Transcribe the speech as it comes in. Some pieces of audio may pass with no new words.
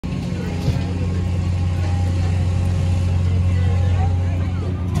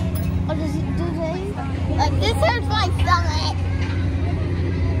my stomach.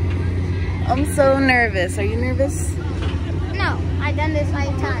 I'm so nervous. Are you nervous? No, I've done this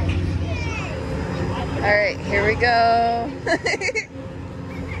 5 times. All right, here we go.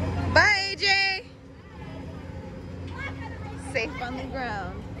 Bye, AJ. Safe on the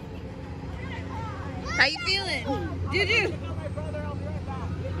ground. How you feeling? Juju?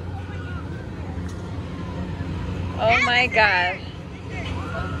 Oh my God.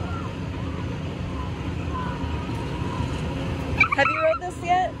 Have you rode this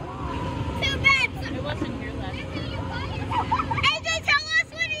yet? Too bad. It wasn't here last time. AJ, tell us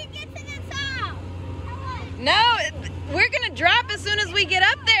when you get to the top. No, we're gonna drop as soon as we get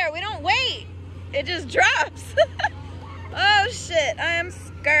up there. We don't wait. It just drops. Oh shit, I am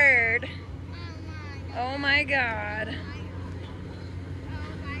scared. Oh my God.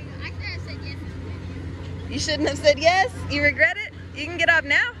 I should have said yes. You shouldn't have said yes? You regret it? You can get off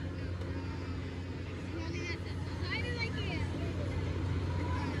now?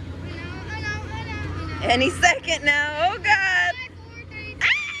 Any second now. Oh God. Ah!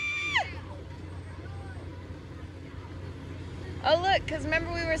 Oh look, because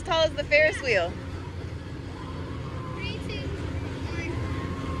remember we were as tall as the Ferris wheel. 3, 2,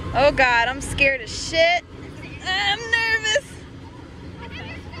 1. Oh God, I'm scared as shit. I'm nervous.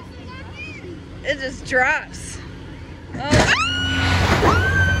 It just drops. Oh.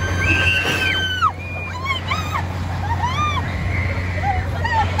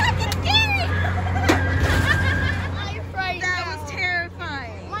 That was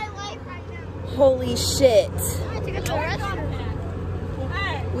terrifying. Holy shit.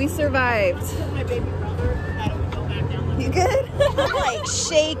 We survived. You good? I'm like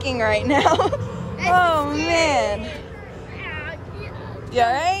shaking right now. Oh man. You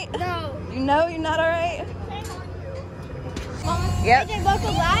alright? No. You know you're not alright? Yep. AJ,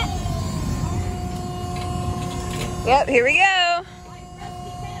 buckle that. Yep, here we go.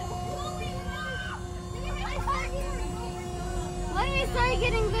 When we start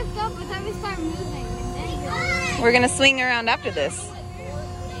getting lift up, but then we start moving. And then We're gonna swing around after this.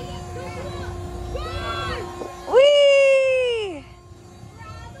 Whee!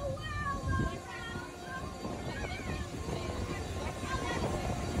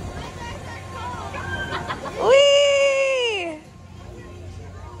 Whee!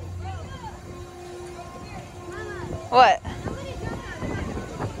 What?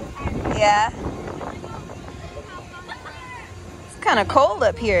 Yeah. It's kind of cold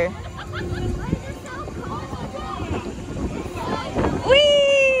up here.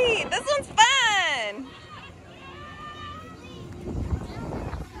 Whee! This one's fun!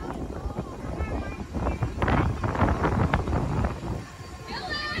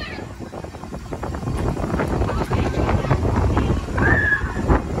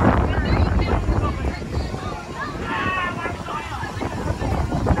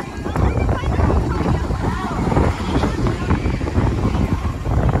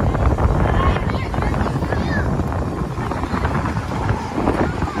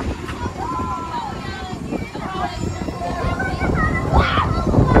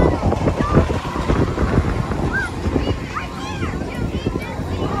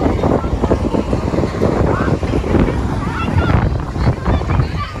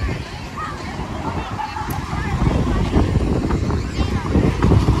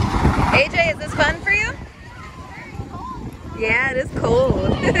 AJ, is this fun for you? Yeah, it is cold.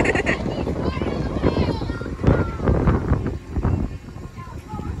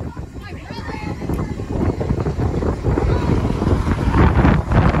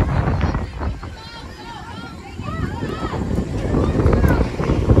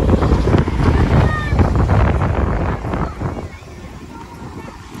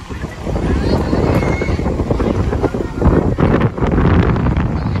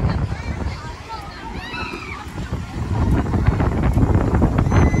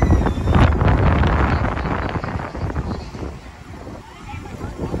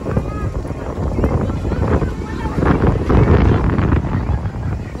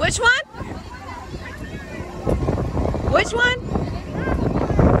 Which one? Which one?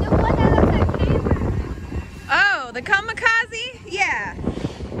 the one that looks like paper. Oh, the kamikaze? Yeah.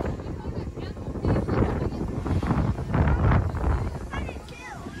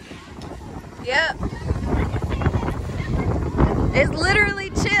 Yep. It's literally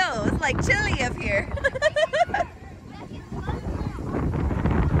chill. It's like chilly up here.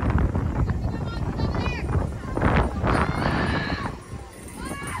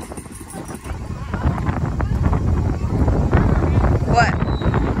 What?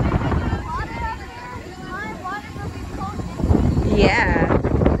 Yeah.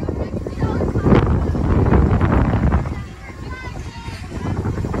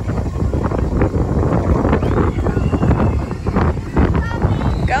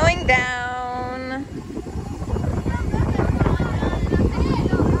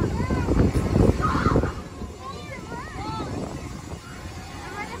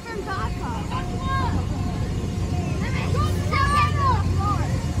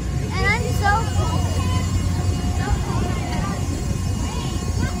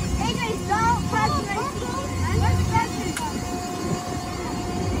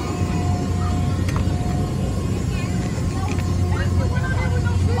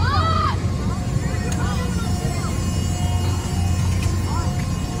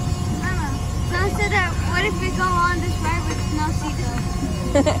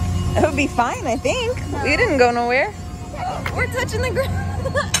 It would be fine, I think. No. We didn't go nowhere. We're touching the ground.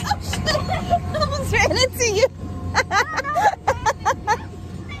 Oh shit! I almost ran into you.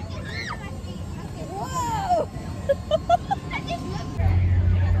 Whoa!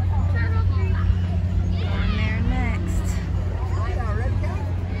 Going there next.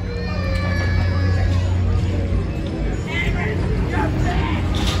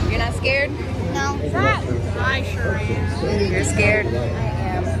 You're not scared? No. I sure am. You're scared? I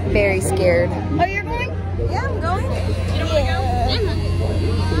am. Very scared. Oh, you're going? Yeah, I'm going. You don't want to go? I'm not.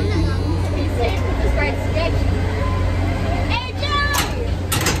 Be safe with this right sketchy. Hey, Joe!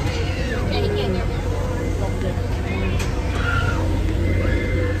 Okay, he can't get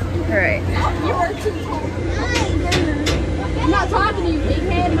All right. You are too tall. I'm not talking to you, big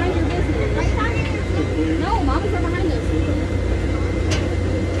head. Mind your business. Are you talking to your No, Mama's right behind us.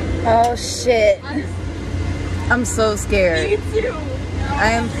 Oh shit. I'm so scared. Me too.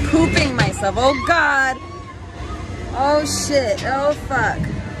 I am pooping myself. Oh god. Oh shit. Oh fuck.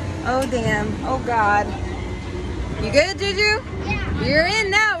 Oh damn. Oh god. You good, Juju? Yeah. You're in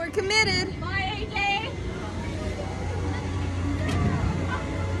now. We're committed. Bye, AJ.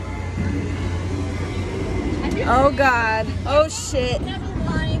 Oh god. Oh shit. Never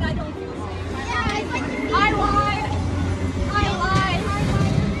mind. I don't feel safe. I lied.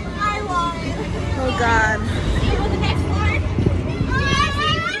 Oh god. See you on the next one.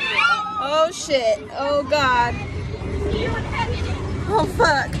 Oh shit. Oh god. See you in heaven. Oh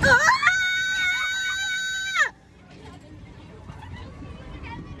fuck. Ah!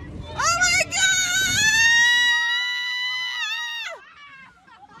 Oh my god!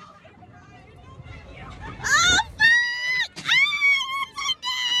 Oh fuck!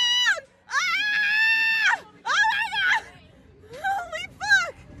 Ah! Ah! Oh my god! Holy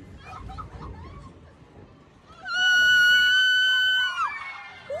fuck!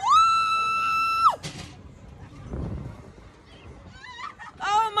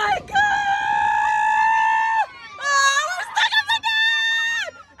 Oh my god! Oh, we're stuck upside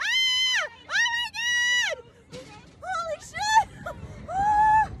down! Ah! Oh my god! Holy shit!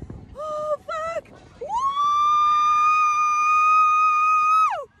 Oh, oh fuck! Woo!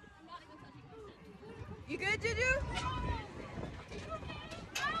 You good, Juju?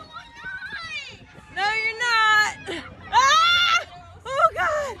 No, you're not! Ah! Oh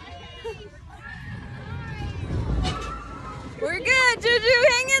god! We're good, Juju.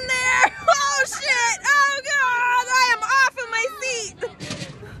 Hang in there. Oh shit! Oh god! I am off of my seat.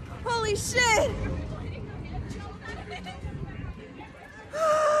 Holy shit!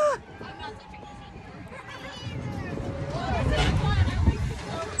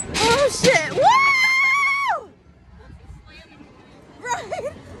 Oh shit! Woo!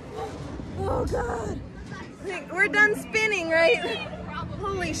 Right? Oh god! I think we're done spinning, right?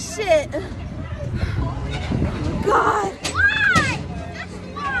 Holy shit! God!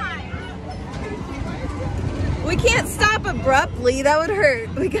 We can't stop abruptly, that would hurt.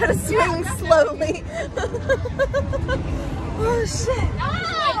 We gotta swing slowly. Oh shit. That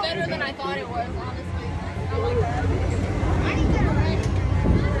was better than I thought it was, honestly. I like that. I need to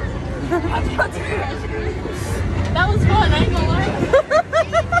That was fun, I ain't gonna lie.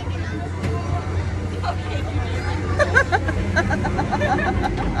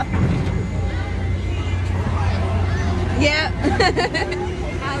 Yeah.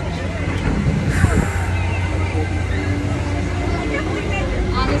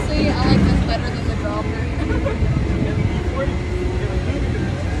 Honestly, I like this better than the dropper.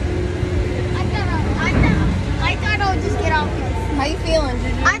 I thought I would just get off. How you feeling,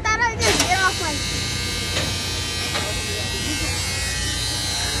 Juju? I thought I'd just get off my.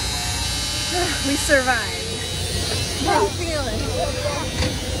 We survived. How you feeling?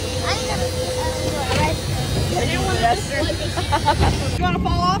 You want to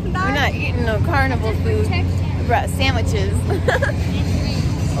fall off and die? We're not eating no carnival food. We brought sandwiches.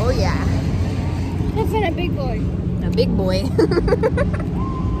 Oh yeah. That's not a big boy. A big boy. I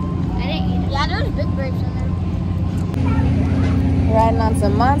didn't eat it. Yeah, there's big grapes in there. Riding on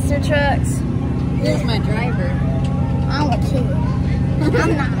some monster trucks. Here's my driver. I want to.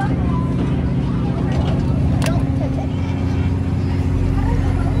 I'm not. Don't touch it.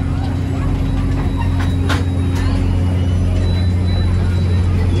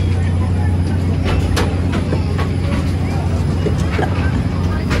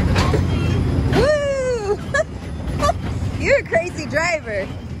 Woo! You're a crazy driver.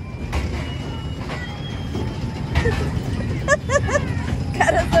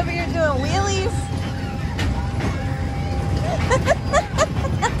 Got us over here doing wheelies.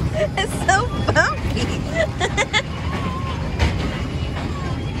 It's so bumpy.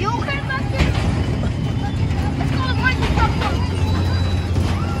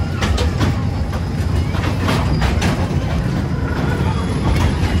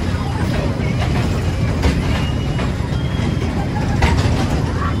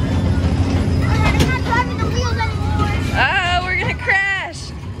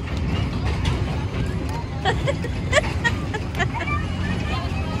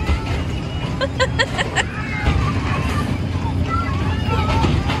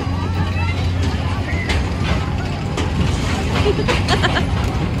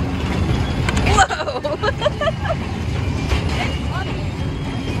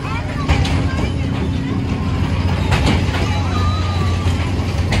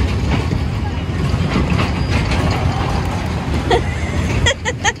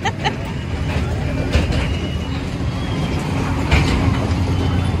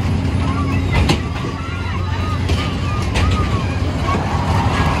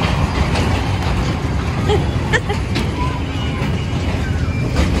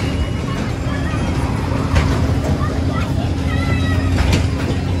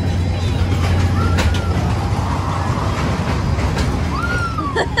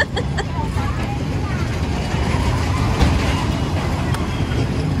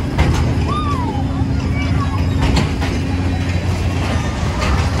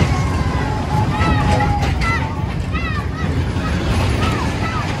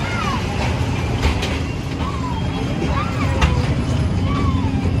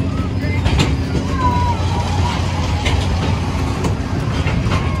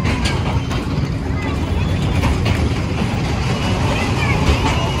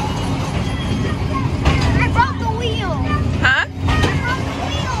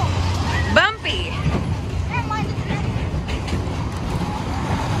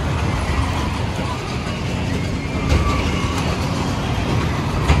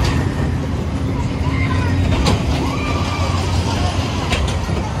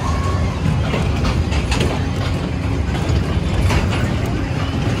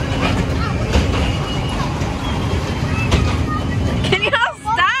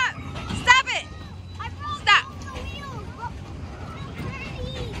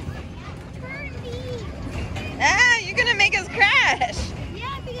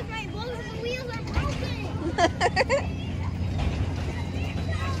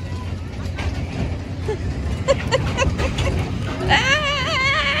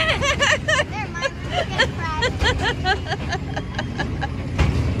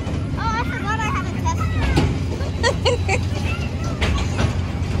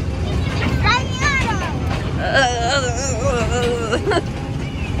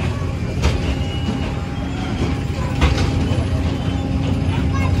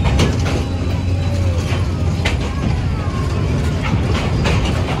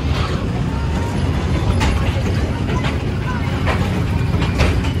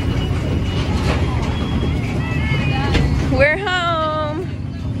 We're home.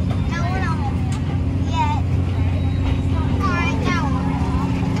 No, we're not home yet. Alright, now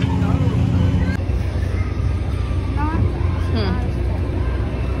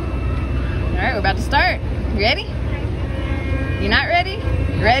Alright, we're about to start. You ready? You not ready?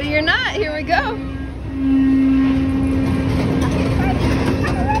 Ready or not, here we go.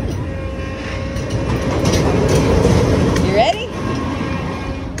 You ready?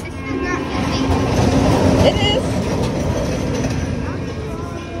 This is not easy. It is.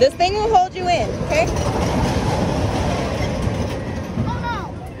 This thing will hold you in, okay? Oh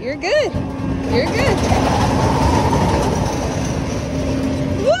no. You're good. You're good.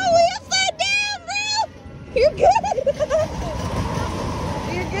 Whoa, we upside down, bro! You're good.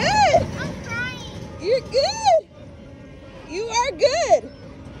 You're good. I'm trying. You're good. You are good.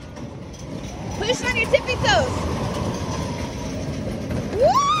 Push on your tippy toes.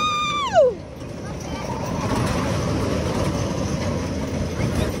 Woo!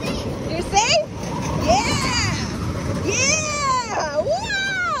 You're safe? Yeah! Yeah!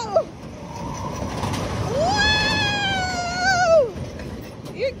 Whoa! Whoa!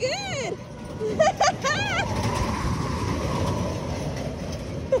 You're good.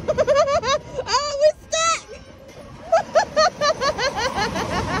 Oh, we're stuck.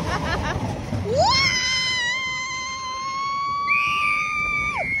 Whoa!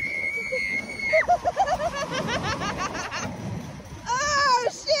 Oh,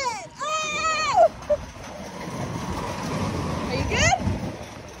 shit! Oh! Are you good?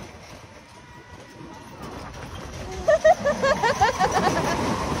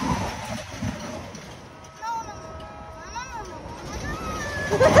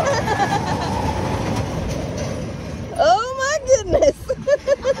 Oh my goodness!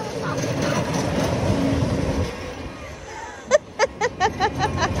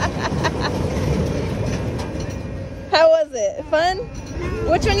 How was it? Fun?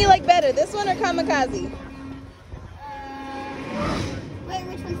 Which one you like better, this one or kamikaze? Wait,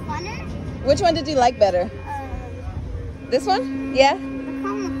 which one's funner? Which one did you like better? This one? Yeah? The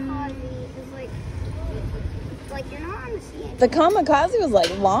kamikaze is like you're not on the sea. The kamikaze was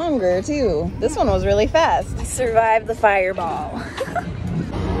like longer too. This one was really fast. Survived the fireball.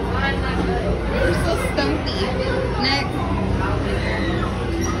 We're so stumpy. Next.